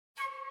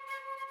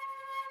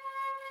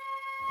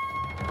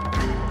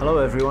Hello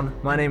everyone,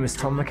 my name is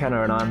Tom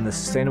McKenna and I'm the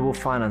Sustainable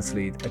Finance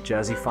Lead at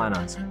Jersey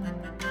Finance.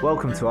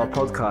 Welcome to our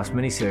podcast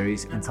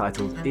miniseries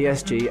entitled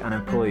ESG and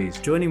Employees.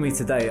 Joining me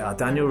today are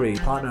Daniel Reed,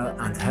 Partner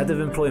and Head of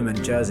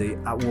Employment Jersey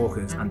at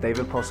Walkers, and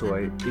David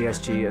Postlethwaite,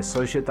 ESG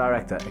Associate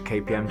Director at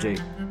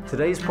KPMG.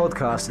 Today's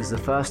podcast is the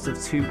first of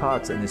two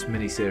parts in this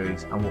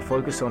miniseries and will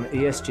focus on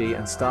ESG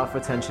and staff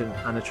retention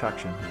and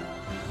attraction.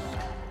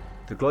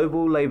 The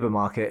global labour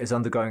market is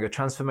undergoing a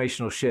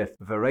transformational shift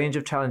with a range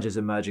of challenges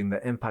emerging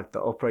that impact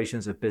the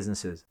operations of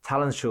businesses.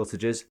 Talent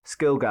shortages,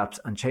 skill gaps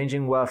and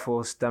changing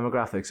workforce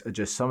demographics are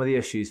just some of the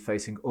issues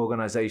facing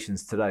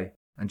organisations today.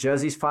 And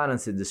Jersey's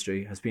finance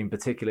industry has been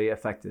particularly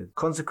affected.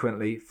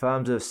 Consequently,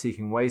 firms are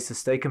seeking ways to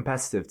stay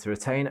competitive to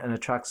retain and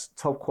attract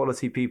top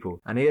quality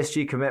people, and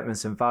ESG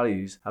commitments and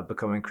values have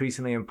become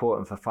increasingly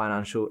important for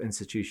financial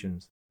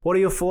institutions. What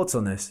are your thoughts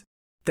on this?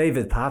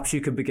 David, perhaps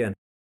you could begin.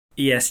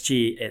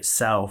 ESG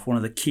itself, one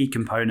of the key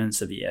components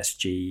of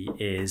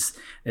ESG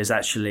is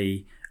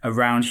actually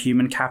around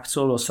human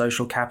capital or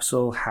social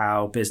capital,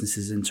 how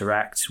businesses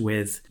interact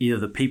with either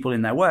the people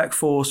in their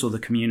workforce or the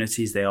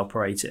communities they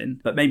operate in.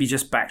 But maybe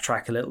just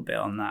backtrack a little bit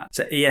on that.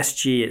 So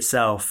ESG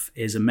itself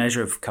is a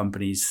measure of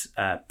companies'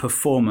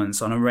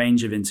 performance on a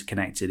range of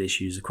interconnected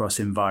issues across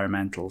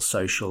environmental,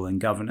 social and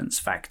governance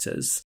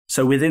factors.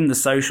 So within the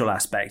social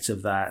aspect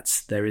of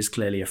that, there is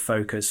clearly a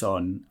focus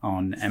on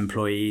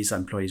employees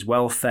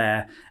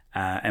welfare,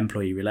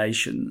 employee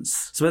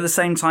relations. So at the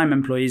same time,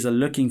 employees are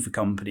looking for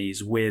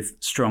companies with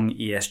strong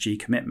ESG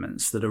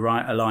commitments that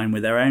align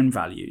with their own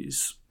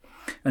values.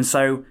 And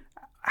so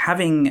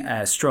having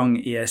a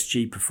strong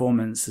ESG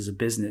performance as a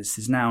business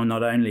is now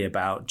not only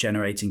about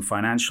generating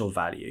financial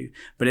value,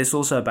 but it's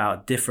also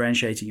about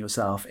differentiating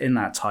yourself in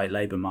that tight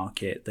labour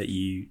market that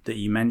you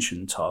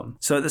mentioned, Tom.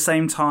 So at the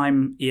same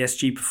time,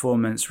 ESG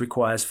performance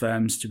requires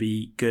firms to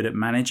be good at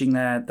managing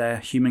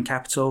their human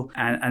capital.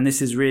 And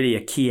this is really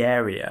a key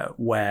area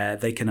where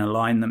they can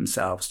align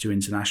themselves to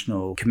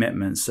international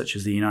commitments such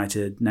as the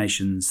United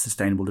Nations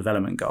Sustainable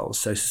Development Goals.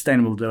 So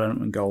Sustainable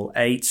Development Goal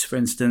 8, for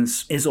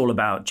instance, is all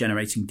about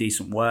generating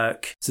decent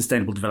work.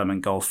 Sustainable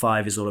Development Goal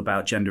 5 is all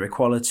about gender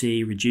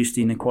equality, reduced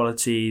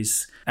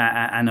inequalities,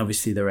 and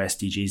obviously there are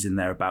SDGs in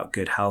there about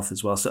good health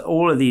as well. So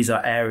all of these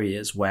are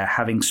areas where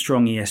having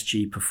strong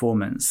ESG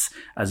performance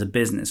as a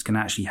business can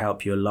actually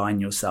help you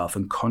align yourself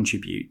and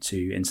contribute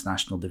to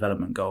international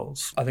development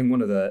goals. I think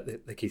one of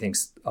the key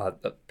things,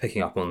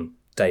 picking up on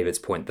David's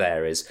point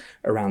there, is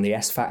around the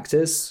S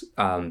factors.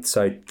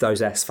 So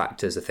those S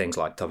factors are things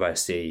like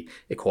diversity,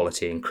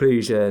 equality,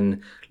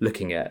 inclusion,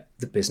 looking at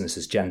the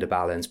business's gender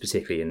balance,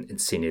 particularly in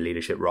senior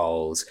leadership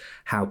roles,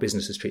 how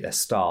businesses treat their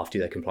staff, do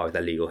they comply with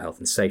their legal health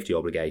and safety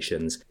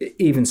obligations,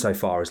 even so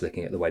far as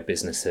looking at the way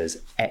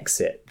businesses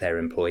exit their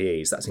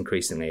employees. That's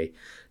increasingly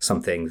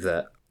something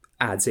that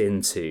adds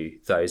into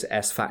those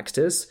S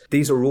factors.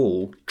 These are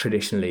all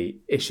traditionally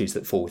issues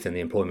that fall within the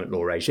employment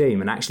law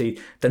regime, and actually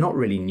they're not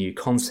really new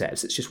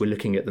concepts. It's just we're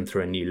looking at them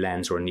through a new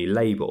lens or a new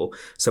label.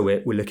 So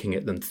we're looking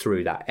at them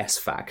through that S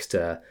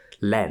factor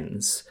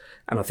lens.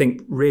 And I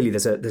think really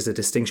there's a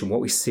distinction. What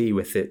we see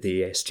with the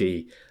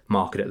ESG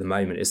market at the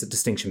moment is the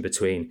distinction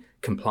between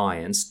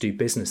compliance. Do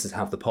businesses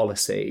have the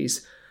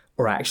policies,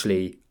 or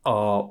actually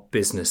are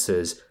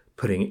businesses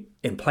putting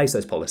in place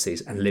those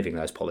policies and living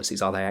those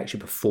policies? Are they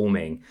actually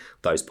performing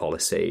those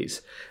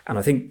policies? And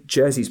I think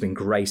Jersey's been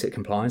great at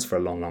compliance for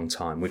a long, long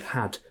time. We've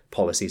had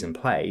policies in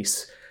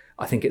place.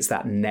 I think it's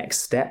that next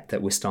step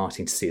that we're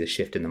starting to see the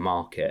shift in the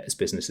market as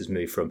businesses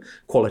move from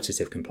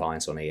qualitative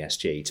compliance on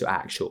ESG to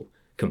actual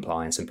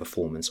compliance and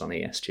performance on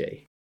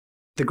ESG.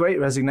 The Great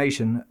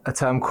Resignation, a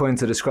term coined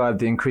to describe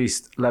the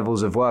increased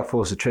levels of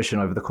workforce attrition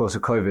over the course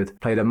of COVID,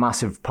 played a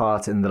massive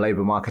part in the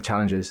labour market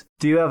challenges.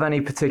 Do you have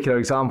any particular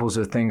examples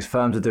of things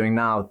firms are doing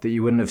now that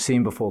you wouldn't have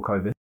seen before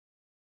COVID?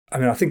 I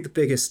mean, I think the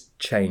biggest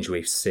change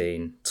we've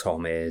seen,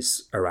 Tom,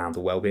 is around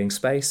the wellbeing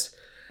space.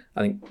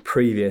 I think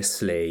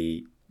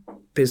previously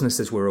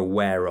businesses were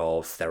aware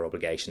of their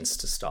obligations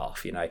to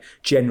staff,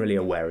 generally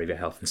aware of your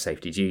health and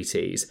safety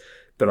duties,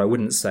 but I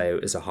wouldn't say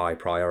it was a high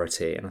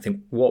priority. And I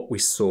think what we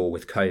saw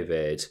with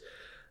COVID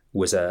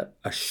was a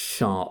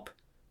sharp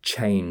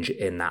change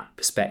in that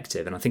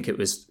perspective. And I think it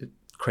was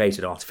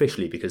created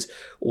artificially because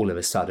all of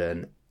a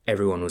sudden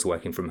everyone was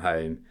working from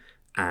home,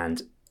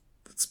 and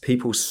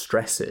people's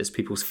stresses,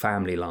 people's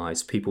family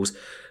lives, people's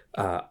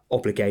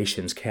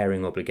obligations,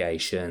 caring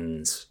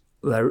obligations,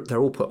 they're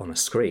all put on a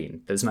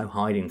screen. There's no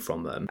hiding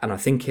from them. And I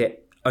think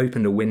it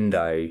opened a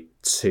window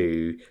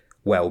to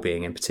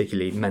well-being, and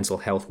particularly mental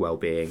health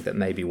well-being, that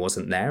maybe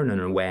wasn't there, and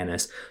an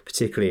awareness,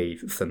 particularly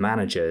for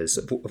managers,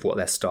 of what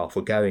their staff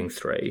were going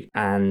through.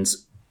 And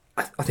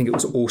I think it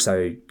was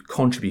also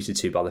contributed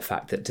to by the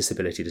fact that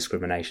disability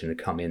discrimination had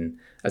come in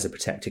as a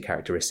protected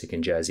characteristic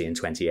in Jersey in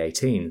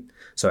 2018,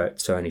 so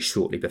only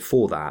shortly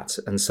before that.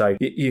 And so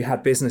you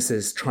had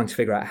businesses trying to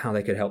figure out how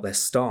they could help their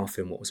staff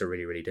in what was a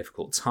really, really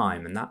difficult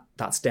time, and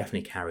that's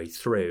definitely carried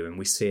through. And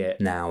we see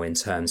it now in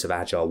terms of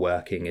agile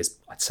working is,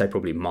 I'd say,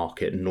 probably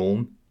market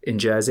norm in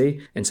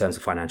Jersey in terms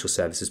of financial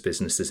services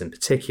businesses in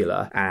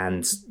particular.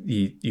 And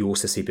you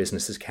also see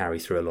businesses carry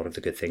through a lot of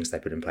the good things they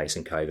put in place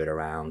in COVID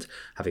around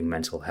having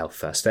mental health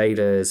first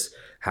aiders,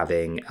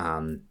 having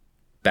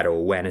better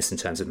awareness in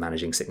terms of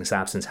managing sickness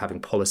absence, having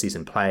policies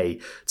in play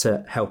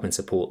to help and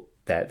support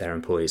their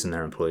employees and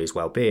their employees'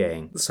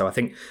 well-being. So I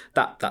think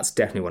that's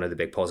definitely one of the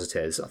big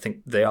positives. I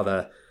think the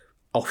other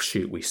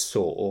offshoot we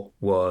saw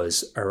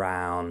was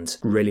around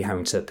really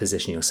having to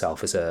position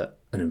yourself as an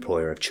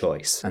employer of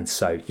choice. And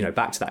so,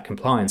 back to that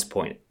compliance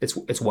point,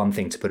 it's one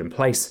thing to put in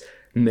place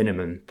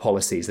minimum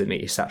policies that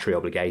meet your statutory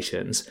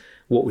obligations.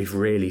 What we've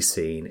really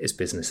seen is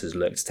businesses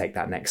look to take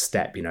that next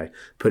step,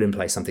 put in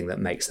place something that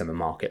makes them a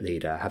market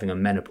leader, having a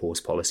menopause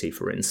policy,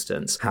 for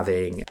instance,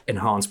 having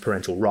enhanced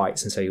parental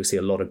rights. And so you'll see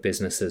a lot of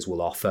businesses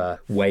will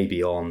offer way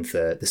beyond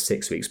the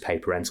 6 weeks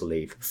paid parental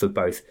leave for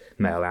both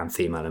male and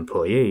female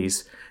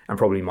employees. And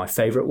probably my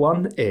favourite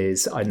one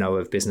is I know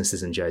of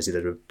businesses in Jersey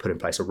that have put in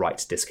place a right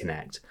to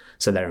disconnect.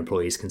 So their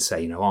employees can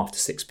say, after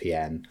 6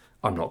 p.m,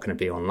 I'm not going to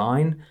be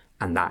online.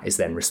 And that is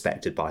then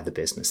respected by the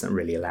business and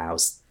really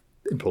allows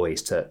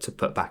employees to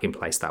put back in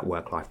place that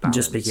work-life balance.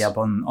 Just picking up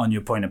on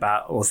your point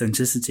about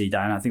authenticity,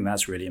 Dan, I think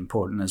that's really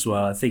important as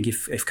well. I think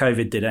if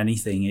COVID did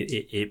anything,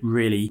 it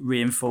really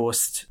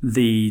reinforced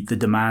the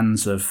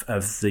demands of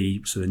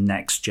the sort of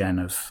next gen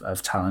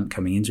of talent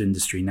coming into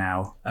industry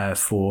now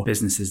for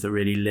businesses that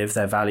really live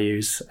their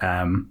values,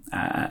 and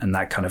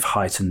that kind of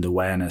heightened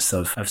awareness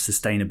of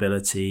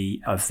sustainability,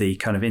 of the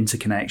kind of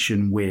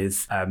interconnection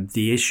with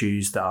the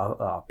issues that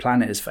our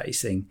planet is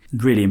facing.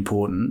 Really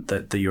important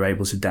that you're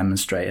able to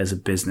demonstrate as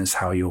a business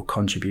how you're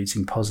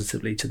contributing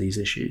positively to these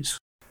issues.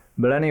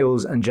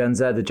 Millennials and Gen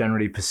Z are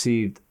generally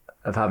perceived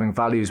of having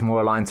values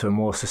more aligned to a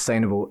more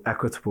sustainable,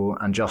 equitable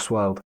and just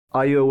world.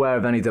 Are you aware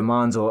of any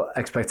demands or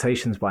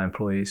expectations by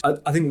employees?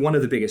 I think one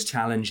of the biggest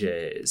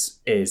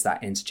challenges is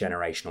that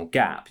intergenerational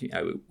gap.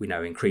 We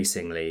know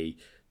increasingly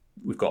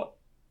we've got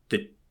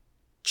the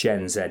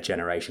Gen Z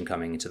generation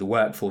coming into the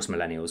workforce,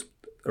 millennials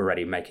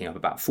already making up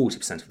about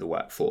 40% of the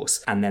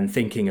workforce, and then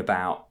thinking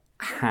about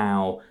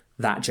how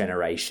that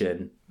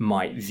generation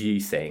might view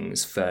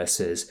things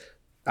versus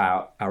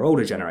our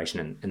older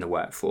generation in the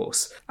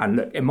workforce. And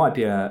look, it might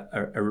be a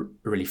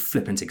really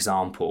flippant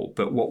example,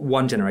 but what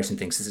one generation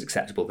thinks is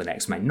acceptable, the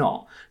next may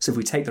not. So if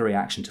we take the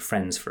reaction to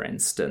Friends, for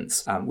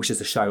instance, which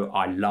is a show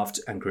I loved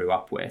and grew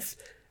up with,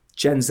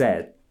 Gen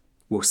Z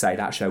will say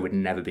that show would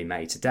never be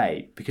made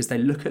today because they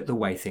look at the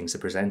way things are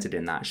presented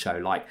in that show,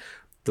 like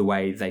the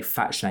way they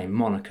fat shame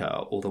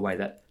Monica or the way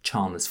that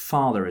Chandler's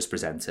father is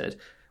presented,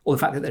 or the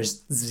fact that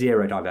there's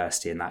zero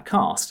diversity in that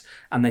cast,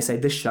 and they say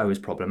this show is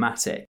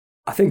problematic.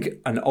 I think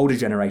an older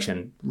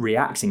generation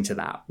reacting to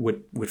that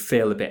would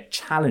feel a bit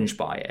challenged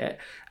by it,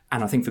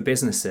 and I think for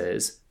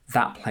businesses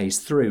that plays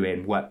through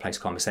in workplace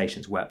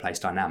conversations, workplace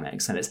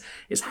dynamics, and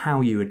it's how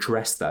you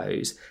address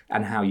those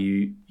and how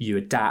you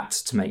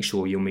adapt to make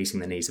sure you're meeting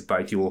the needs of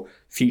both your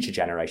future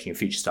generation, your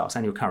future staff,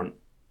 and your current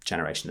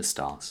generation of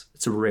staff.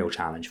 It's a real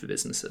challenge for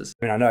businesses.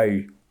 I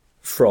know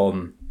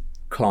from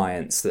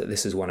clients that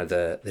this is one of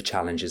the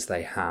challenges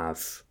they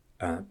have,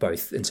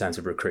 both in terms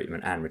of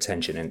recruitment and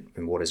retention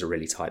in what is a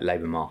really tight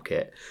labour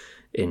market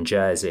in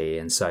Jersey.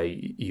 And so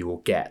you will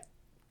get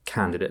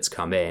candidates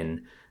come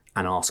in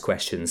and ask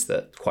questions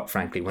that, quite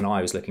frankly, when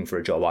I was looking for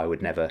a job, I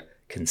would never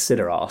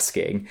consider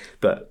asking.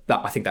 But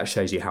I think that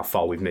shows you how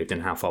far we've moved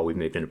and how far we've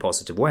moved in a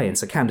positive way. And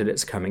so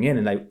candidates are coming in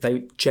and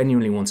they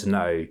genuinely want to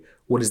know,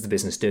 what is the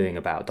business doing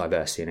about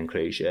diversity and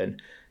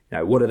inclusion?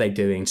 What are they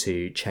doing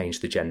to change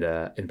the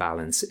gender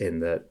imbalance in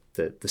the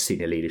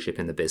senior leadership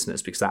in the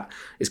business? Because that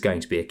is going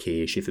to be a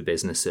key issue for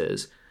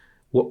businesses.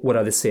 What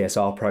are the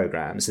CSR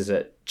programs? Is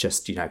it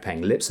just,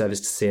 paying lip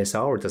service to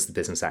CSR, or does the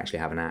business actually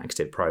have an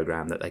active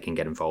program that they can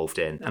get involved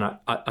in? And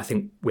I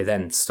think we're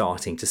then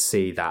starting to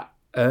see that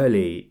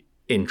early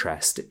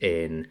interest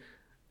in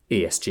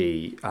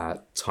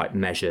ESG type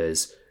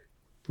measures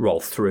roll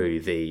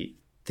through the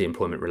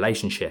employment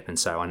relationship. And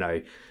so I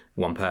know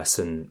one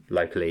person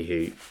locally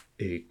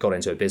who got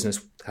into a business,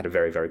 had a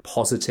very, very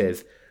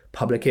positive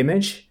public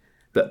image,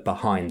 but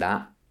behind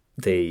that,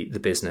 the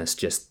business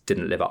just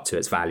didn't live up to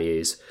its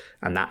values,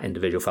 and that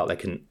individual felt they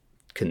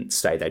couldn't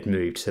stay. They'd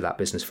moved to that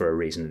business for a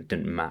reason that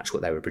didn't match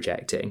what they were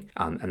projecting.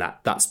 And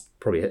that's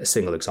probably a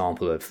single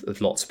example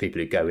of lots of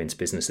people who go into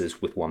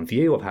businesses with one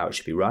view of how it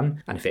should be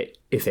run. And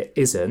if it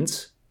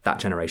isn't, that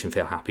generation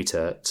feel happy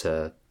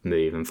to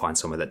move and find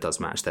somewhere that does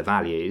match their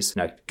values.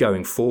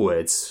 Going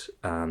forwards,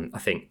 I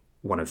think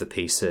one of the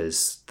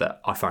pieces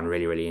that I find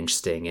really, really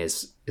interesting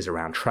is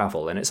around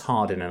travel. And it's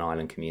hard in an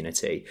island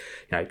community.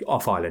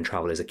 Off-island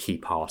travel is a key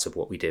part of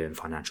what we do in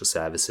financial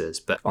services.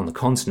 But on the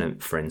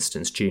continent, for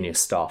instance, junior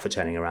staff are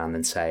turning around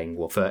and saying,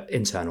 well, for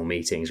internal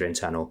meetings or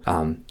internal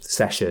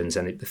sessions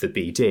and for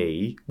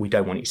BD, we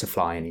don't want you to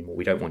fly anymore.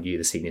 We don't want you,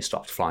 the senior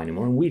staff, to fly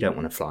anymore. And we don't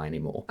want to fly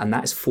anymore. And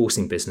that is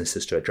forcing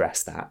businesses to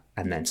address that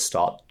and then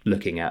start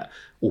looking at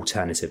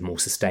alternative, more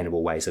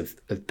sustainable ways of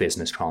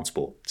business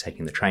transport,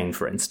 taking the train,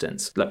 for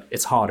instance. Look,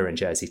 it's harder in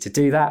Jersey to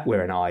do that.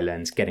 We're an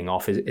island. Getting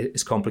off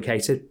is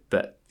complicated,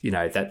 but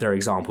that there are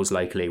examples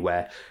locally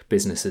where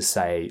businesses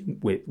say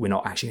we're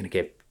not actually going to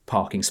give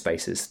parking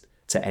spaces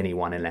to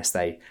anyone unless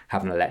they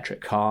have an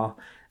electric car,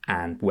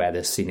 and where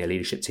the senior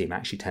leadership team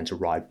actually tend to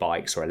ride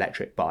bikes or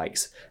electric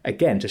bikes,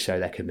 again, to show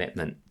their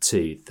commitment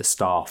to the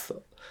staff,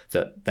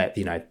 that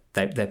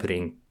they're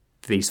putting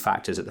these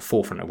factors at the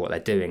forefront of what they're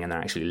doing, and they're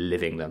actually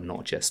living them,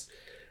 not just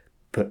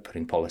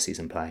putting policies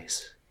in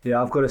place. Yeah,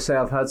 I've got to say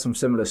I've heard some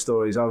similar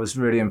stories. I was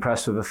really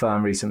impressed with a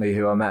firm recently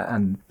who I met,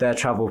 and their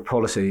travel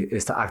policy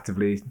is to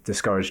actively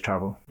discourage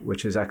travel,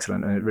 which is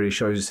excellent, and it really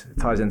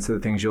ties into the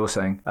things you're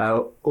saying.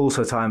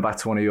 Also tying back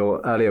to one of your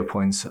earlier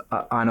points,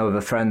 I know of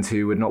a friend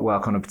who would not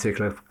work on a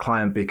particular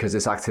client because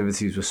its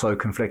activities were so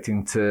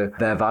conflicting to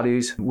their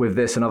values. With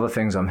this and other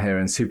things I'm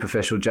hearing,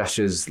 superficial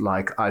gestures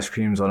like ice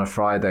creams on a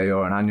Friday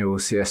or an annual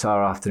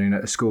CSR afternoon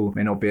at a school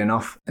may not be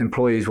enough.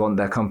 Employees want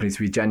their company to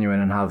be genuine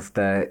and have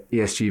their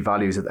ESG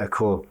values at their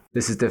core.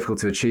 This is difficult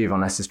to achieve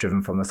unless it's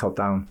driven from the top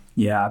down.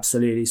 Yeah,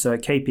 absolutely. So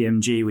at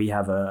KPMG, we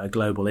have a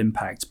global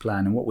impact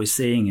plan. And what we're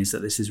seeing is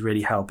that this is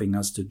really helping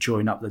us to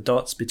join up the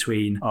dots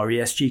between our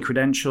ESG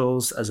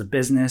credentials as a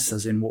business,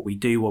 as in what we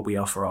do, what we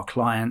offer our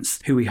clients,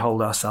 who we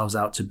hold ourselves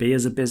out to be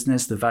as a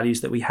business, the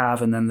values that we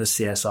have, and then the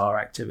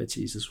CSR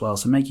activities as well.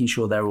 So making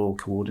sure they're all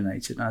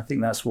coordinated. And I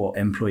think that's what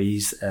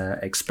employees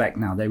expect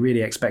now. They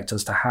really expect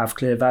us to have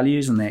clear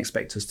values, and they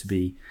expect us to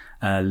be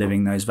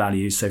living those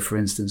values. So for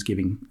instance,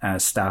 giving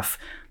staff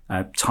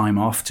time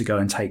off to go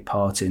and take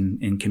part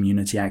in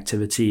community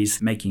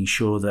activities, making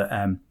sure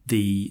that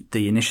the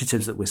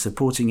initiatives that we're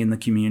supporting in the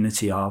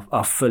community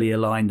are fully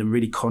aligned and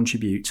really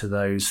contribute to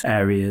those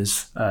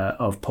areas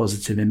of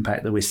positive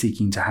impact that we're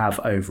seeking to have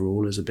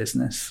overall as a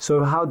business.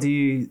 So how do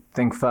you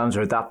think firms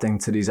are adapting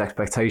to these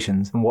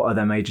expectations, and what are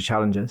their major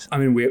challenges? I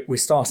mean, we're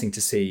starting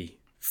to see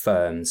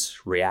firms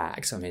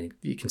react. I mean,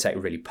 you can take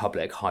really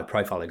public,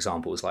 high-profile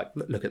examples, like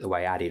look at the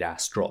way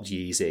Adidas dropped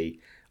Yeezy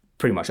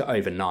pretty much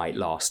overnight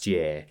last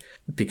year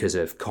because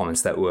of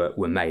comments that were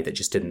made that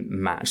just didn't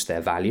match their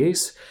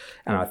values.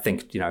 And I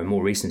think, a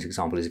more recent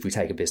example is if we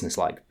take a business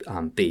like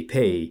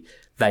BP,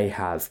 they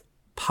have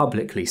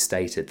publicly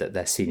stated that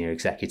their senior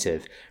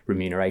executive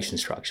remuneration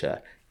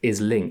structure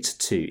is linked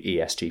to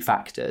ESG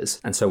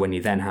factors. And so when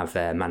you then have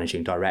their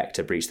managing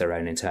director breach their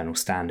own internal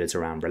standards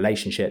around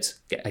relationships,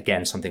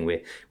 again, something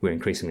we're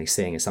increasingly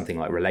seeing is something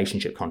like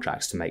relationship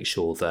contracts to make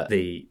sure that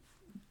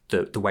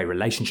the way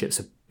relationships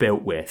are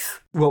built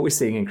with. What we're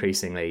seeing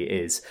increasingly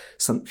is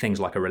some things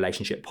like a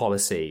relationship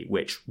policy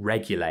which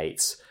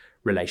regulates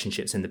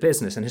relationships in the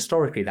business. And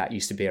historically, that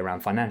used to be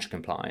around financial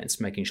compliance,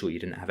 making sure you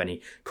didn't have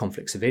any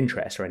conflicts of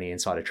interest or any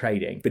insider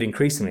trading. But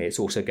increasingly, it's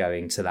also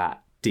going to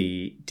that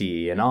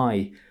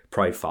DE&I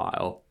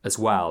profile as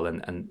well,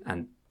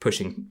 and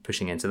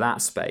pushing into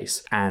that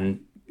space.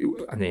 And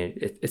I mean,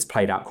 it's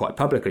played out quite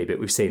publicly, but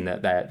we've seen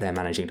that their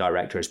managing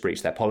director has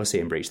breached their policy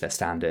and breached their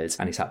standards,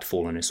 and he's had to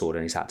fall on his sword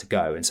and he's had to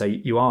go. And so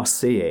you are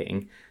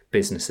seeing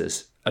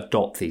businesses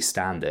adopt these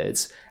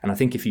standards. And I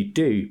think if you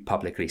do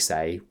publicly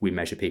say we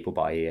measure people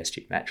by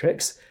ESG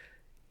metrics,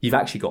 you've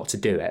actually got to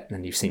do it.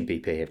 And you've seen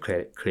BP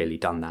have clearly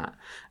done that.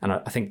 And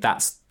I think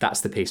that's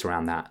the piece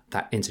around that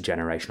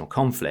intergenerational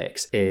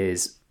conflict.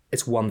 Is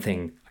it's one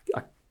thing,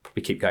 I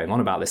probably keep going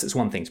on about this, it's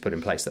one thing to put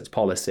in place those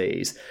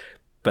policies,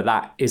 but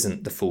that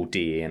isn't the full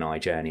DE&I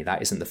journey.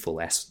 That isn't the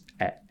full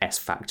S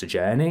factor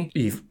journey.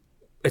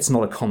 It's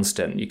not a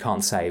constant. You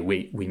can't say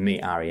we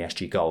meet our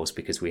ESG goals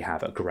because we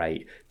have a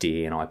great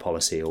DE&I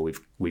policy or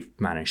we've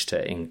managed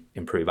to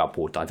improve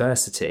upward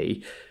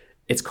diversity.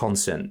 It's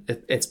constant.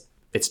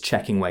 It's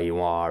checking where you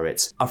are.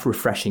 It's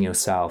refreshing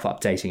yourself,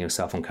 updating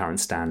yourself on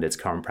current standards,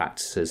 current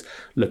practices,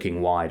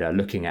 looking wider,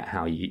 looking at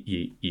how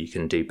you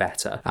can do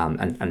better,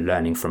 and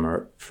learning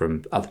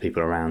from other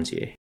people around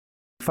you.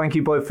 Thank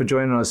you both for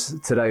joining us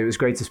today. It was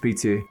great to speak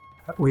to you.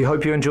 We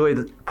hope you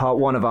enjoyed part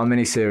 1 of our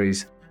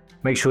mini-series.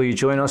 Make sure you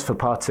join us for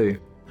part 2.